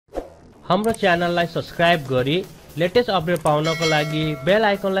हाम्रो च्यानललाई सब्स्क्राइब गरी लेटेस्ट अपडेट पाउनको लागि बेल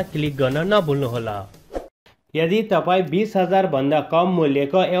आइकनलाई क्लिक गर्न नभुल्नुहोला। यदि तपाई 20,000 भन्दा कम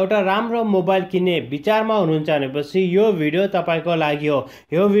मूल्यको एउटा राम्रो मोबाइल किन्ने विचारमा हुनुहुन्छ भनेपछि यो भिडियो तपाईको लागि हो।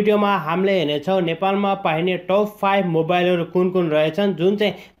 यो भिडियोमा हामीले हेर्नेछौँ नेपालमा पाइने टप 5 मोबाइलहरू कुन कुन रहेछन् जुन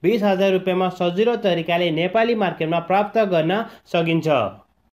चाहिँ 20,000 रुपैयाँमा सजिलो तरिकाले नेपाली मार्केटमा प्राप्त गर्न सकिन्छ।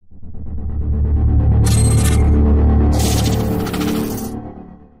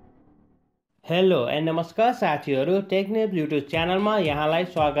 हेलो एन्ड नमस्कार साथीहरू, टेक्नेप्स युट्युब च्यानलमा यहाँलाई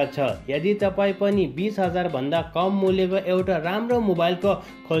स्वागत छ। यदि तपाईँ पनि 20,000 भन्दा कम मूल्यको एउटा राम्रो मोबाइलको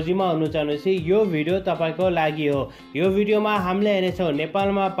खोजीमा हुनुहुन्छ भनेपछि यो भिडियो तपाईँको लागि हो। यो भिडियोमा हामीले हेर्नेछौँ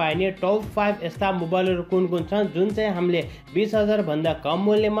नेपालमा पाइने टप 5 यस्ता मोबाइलहरू कुन कुन छन् जुन चाहिँ हामीले 20,000 भन्दा कम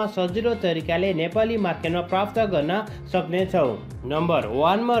मूल्यमा सजिलो तरिकाले नेपाली मार्केटमा प्राप्त गर्न सक्नेछौँ। नम्बर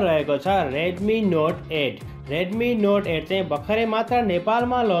 1 मा रहेको छ रेडमी नोट 8। रेडमी नोट 8 चाहिँ भर्खरै मात्र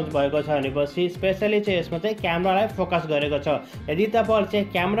नेपालमा लन्च भएको छ भनेपछि स्पेसली चाहिँ यसमा चाहिँ क्यामेरालाई फोकस गरेको छ। यदि तपाईहरु चाहिँ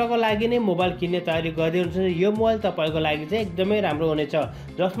क्यामेराको लागि नै मोबाइल किन्ने तयारी गरिदिनुहुन्छ यो मोबाइल तपाईको लागि चाहिँ एकदमै राम्रो हुनेछ।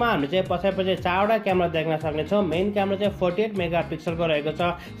 जसमा हामीले चाहिँ पछि 4वटा क्यामेरा देख्न सक्नेछौँ। मेन क्यामेरा चाहिँ 48 मेगापिक्सलको रहेको छ।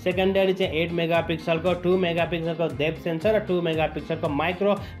 सेकेन्डरी चाहिँ 8 मेगापिक्सलको, 2 मेगापिक्सलको डेप्थ सेन्सर र 2 मेगापिक्सलको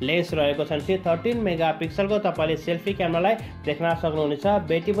माइक्रो लेन्स रहेको छ। 13 मेगापिक्सलको तपाईले सेल्फी क्यामेरालाई देख्न सक्नुहुनेछ।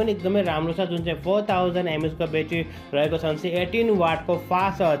 ब्याट्री पनि एकदमै राम्रो छ जुन चाहिँ 4000 mAh को ब्याट्री रहेको छ। 18 वाटको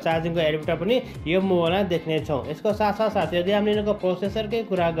फास्ट चार्जिङको एडाप्टर पनि यो मोबाइलमा देख्नेछौँ। यसको साथसाथ यदि हामीले यिनको प्रोसेसरकै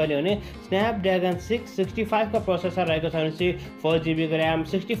कुरा गर्यो भने स्न्यापड्र्यागन 665 को प्रोसेसर रहेको छ भनेपछि 4GB को र्याम,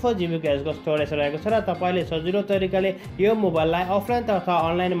 64GB को यसको स्टोरेज रहेको छ र तपाईले सजिलो तरिकाले यो मोबाइललाई अफलाइन तथा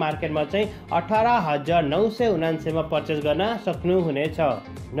अनलाइन मार्केटमा चाहिँ 18,979 मा परचेज गर्न सक्नुहुनेछ।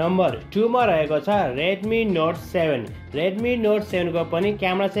 नम्बर 2 मा रहेको छ रेडमी नोट 7। रेडमी नोट 7 को पनि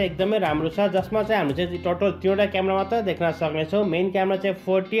क्यामेरा चाहिँ एकदमै राम्रो छ जसमा चाहिँ हामीले चाहिँ टोटल 3वटा क्यामेरा मात्र देख्न सक्नेछौँ। मेन क्यामेरा चाहिँ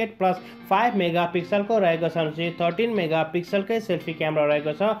 48+5 मेगापिक्सलको रहेको छ भने 13 मेगापिक्सलकै सेल्फी क्यामेरा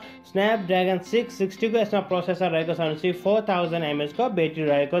रहेको छ। स्न्यापड्र्यागन 660 को यसमा प्रोसेसर रहेको छ भने 4000 mAh को ब्याट्री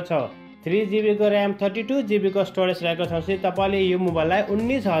रहेको छ। 3GB को र्याम, 32GB को स्टोरेज रहेको छ भने तपाईले यो मोबाइललाई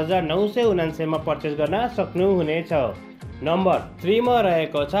 19,979 मा परचेज गर्न सक्नुहुनेछ। नम्बर 3 मा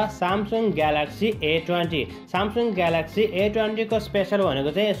रहेको छ Samsung galaxy A20। Samsung galaxy A20 को स्पेशल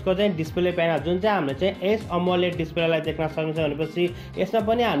भनेको चाहिँ यसको चाहिँ डिस्प्ले प्यानल जुन चाहिँ हामीले चाहिँ एस अमोलेड डिस्प्लेलाई देख्न सक्छौँ भनेपछि यसमा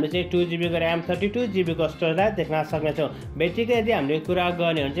पनि हामीले चाहिँ 2GB को र्याम, 32GB को स्टोरेजलाई देख्न सक्नेछौँ। ब्याट्रीको यदि हामीले कुरा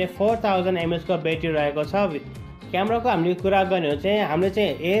गर्ने भने चाहिँ 4000 mAh को ब्याट्री रहेको छ। क्यामेराको हामीले कुरा गर्ने हो चाहिँ हामीले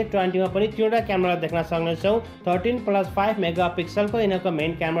चाहिँ A20 मा पनि 3वटा क्यामेरा देख्न सक्नेछौँ। 13+5 मेगापिक्सलको यिनीहरूको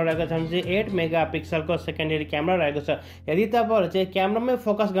मेन क्यामेरा रहेको छ भने 8 मेगापिक्सलको सेकेन्डरी क्यामेरा रहेको छ। यदि तपाईहरु चाहिँ क्यामेरामै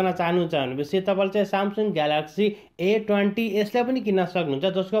फोकस गर्न चाहनुहुन्छ भनेपछि तपाईले चाहिँ सामसङ ग्यालेक्सी A20 यसलाई पनि किन्न सक्नुहुन्छ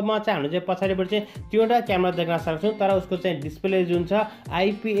जसकोमा चाहिँ हामीले चाहिँ पछाडिबाट चाहिँ 3वटा क्यामेरा देख्न सक्छौँ तर उसको चाहिँ डिस्प्ले जुन छ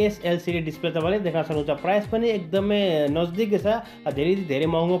IPS LCD डिस्प्ले तपाईले देख्न सक्नुहुन्छ। प्राइस पनि एकदमै नजदिकै छ, धेरै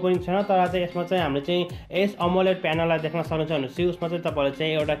महँगो पनि छैन तर चाहिँ यसमा चाहिँ हामीले चाहिँ एस अमोलेड प्यानललाई देख्न सक्नुहुन्छ भनेपछि उसमा चाहिँ तपाईले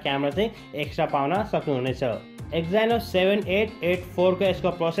चाहिँ एउटा क्यामेरा चाहिँ एक्स्ट्रा पाउन सक्नुहुनेछ। Exynos 7884 को यसको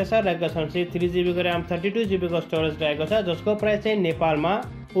प्रोसेसर रहेको छ भने 3GB को र्याम, 32GB को स्टोरेज रहेको छ जसको प्राइस चाहिँ नेपालमा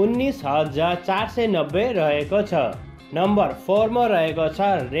 19,490 रहेको छ। नम्बर 4 मा रहेको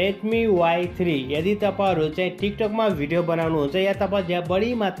छ रेडमी Y3। यदि तपाईहरु चाहिँ टिकटकमा भिडियो बनाउनुहुन्छ या तपाईले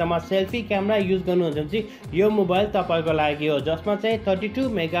बढी मात्रामा सेल्फी क्यामेरा युज गर्नुहुन्छ भने यो मोबाइल तपाईको लागि हो जसमा चाहिँ 32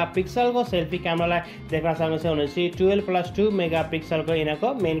 मेगापिक्सलको सेल्फी क्यामेरालाई देख्न सक्नुहुन्छ भनेपछि 12+2 मेगापिक्सलको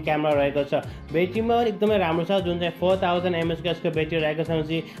यिनीहरूको मेन क्यामेरा रहेको छ। ब्याट्रीमा एकदमै राम्रो छ जुन चाहिँ 4000 mAh को यसको ब्याट्री रहेको छ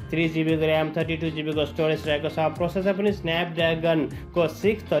भने 3GB को र्याम, 32GB को स्टोरेज रहेको छ। प्रोसेसर पनि स्न्यापड्र्यागन को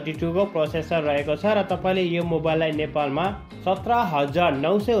 632 को प्रोसेसर रहेको छ र तपाईले यो मोबाइललाई नेपालमा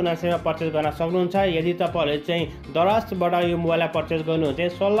 17,979 मा परचेज गर्न सक्नुहुन्छ। यदि तपाईहरुले चाहिँ दराजबाट यो मोबाइललाई परचेज गर्नुहुन्छ भने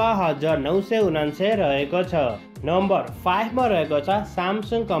 16,979 रहेको छ। नम्बर 5 मा रहेको छ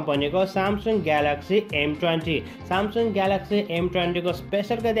सामसङ कम्पनीको Samsung galaxy M20। Samsung galaxy M20 को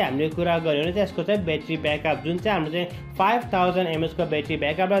स्पेशल यदि हामीले कुरा गर्यो भने यसको चाहिँ ब्याट्री ब्याकअप जुन चाहिँ हामीले चाहिँ 5000 mAh को ब्याट्री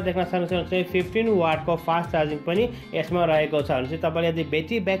ब्याकअपलाई देख्न सक्नुहुन्छ भने 15 वाटको फास्ट चार्जिङ पनि यसमा रहेको छ भने तपाईले यदि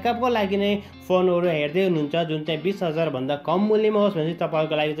ब्याट्री ब्याकअपको लागि नै फोनहरु हेर्दै हुनुहुन्छ जुन चाहिँ 20,000 भन्दा कम मूल्यमा होस् भने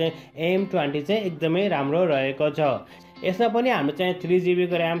तपाईहरुको लागि चाहिँ M20 चाहिँ एकदमै राम्रो रहेको छ। यसमा पनि हामीले चाहिँ 3GB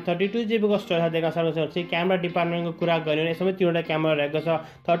को र्याम, 32GB को स्टोरेज देख्न सक्नुहुन्छ। क्यामेरा डिपार्टमेन्टको कुरा गर्यो भने यसमा 3वटा क्यामेरा रहेको छ।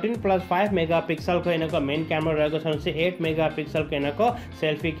 13+5 मेगापिक्सलको यिनीहरूको मेन क्यामेरा रहेको छ भने 8 मेगापिक्सलको यिनीहरूको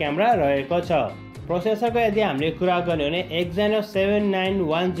सेल्फी क्यामेरा रहेको छ। प्रोसेसरको यदि हामीले कुरा गर्ने भने Exynos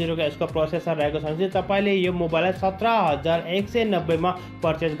 7910 को यसको प्रोसेसर रहेको छ भने तपाईले यो मोबाइललाई 17,190 मा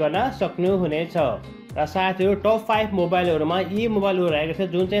परचेज गर्न सक्नुहुनेछ। र साथीहरू टप 5 मोबाइलहरूमा यी मोबाइलहरू रहेको छ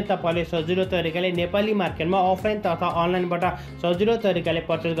जुन चाहिँ तपाईँले सजिलो तरिकाले नेपाली मार्केटमा अफलाइन तथा अनलाइनबाट सजिलो तरिकाले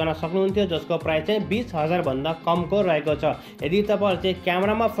पर्चेस गर्न सक्नुहुन्थ्यो, जसको प्राइस चाहिँ 20,000 भन्दा कमको रहेको छ। यदि तपाईँले चाहिँ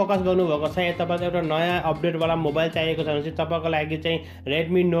क्यामेरामा फोकस गर्नुभएको छ या तपाईँको एउटा नयाँ अपडेटवाला मोबाइल चाहिएको छ भने चाहिँ तपाईँको लागि चाहिँ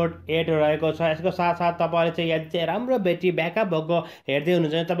रेडमी नोट 8 रहेको छ। यसको साथसाथ तपाईँले चाहिँ यदि चाहिँ राम्रो ब्याट्री ब्याकअप भएको हेर्दै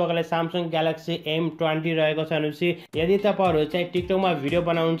हुनुहुन्छ भने तपाईँको लागि स्यामसङ ग्यालेक्सी M20 रहेको छ। भनेपछि यदि तपाईँहरू चाहिँ टिकटकमा भिडियो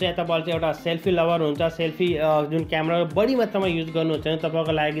बनाउनुहुन्छ या तपाईँहरू चाहिँ एउटा सेल्फी लभर हुन्छ, सेल्फी जुन क्यामेरा बढी मात्रामा युज गर्नुहुन्छ भने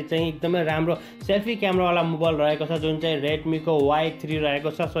तपाईँको लागि चाहिँ एकदमै राम्रो सेल्फी क्यामेरावाला मोबाइल रहेको छ जुन चाहिँ रेडमीको Y3 रहेको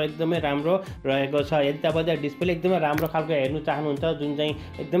छ। सो एकदमै राम्रो रहेको छ। यदि तपाईँ चाहिँ डिस्प्ले एकदमै राम्रो खालको हेर्नु चाहनुहुन्छ जुन चाहिँ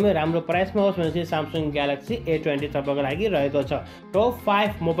एकदमै राम्रो प्राइसमा होस् भने चाहिँ स्यामसङ ग्यालेक्सी A20 तपाईँको लागि रहेको छ। टप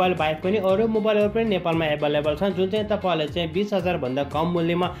 5 मोबाइल बाहेक पनि अरू मोबाइलहरू पनि नेपालमा एभाइलेबल छन् जुन चाहिँ तपाईँहरूले चाहिँ 20,000 भन्दा कम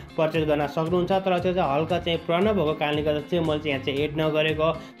मूल्यमा पर्चेस गर्न सक्नुहुन्छ। तर त्यो चाहिँ हल्का चाहिँ पुरानो भएको कारणले गर्दा चाहिँ मैले चाहिँ यहाँ चाहिँ एड नगरेको।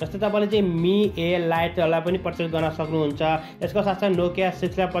 जस्तै तपाईँले चाहिँ Mi A लाइटलाई पनि पर्चेस गर्न सक्नुहुन्छ। यसको साथसाथ नोकिया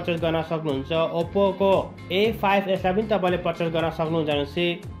 6लाई पर्चेस गर्न सक्नुहुन्छ। ओप्पोको A5s लाई पनि तपाईँले पर्चेस गर्न सक्नुहुन्छ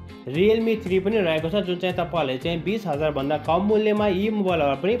भनेपछि रियलमी 3 पनि रहेको छ जुन चाहिँ तपाईँहरूले चाहिँ 20,000 भन्दा कम मूल्यमा यी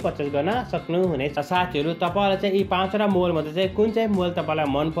मोबाइलहरू पनि पर्चेस गर्न सक्नुहुनेछ। साथीहरू तपाईँहरूले चाहिँ यी 5वटा मोबाइलमध्ये चाहिँ कुन चाहिँ मोबाइल तपाईँलाई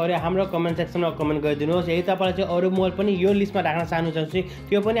मन पर्यो हाम्रो कमेन्ट सेक्सनमा कमेन्ट गरिदिनुहोस्। यदि तपाईँले चाहिँ अरू मोबाइल पनि यो लिस्टमा राख्न चाहनुहुन्छ भने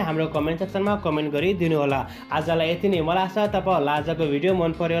त्यो पनि हाम्रो कमेन्ट सेक्सनमा कमेन्ट गरिदिनु होला। आजलाई यति नै। मलाई आशा तपाईँहरूलाई आजको भिडियो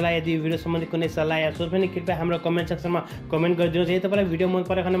मन पर्यो होला। यदि भिडियो सम्बन्धी कुनै सल्लाह या सोच पनि कृपया हाम्रो कमेन्ट सेक्सनमा कमेन्ट गरिदिनुहोस्। यदि तपाईँलाई भिडियो मन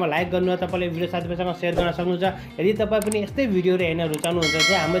परेको खण्डमा लाइक गर्नु, तपाईँले भिडियो साथीभाइसँग सेयर गर्न सक्नुहुन्छ। यदि तपाईँ पनि यस्तै भिडियोहरू हेर्न रुचाउनुहुन्छ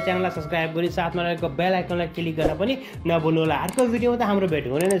भने हाम्रो च्यानललाई सब्सक्राइब गरी साथमा रहेको बेल आइकनलाई क्लिक गर्न पनि नभुल्नुहोला। अर्को भिडियोमा त हाम्रो भेट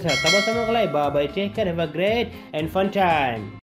हुने नै छ। तबसम्मको लागि bye bye, take care, have a great and fun time.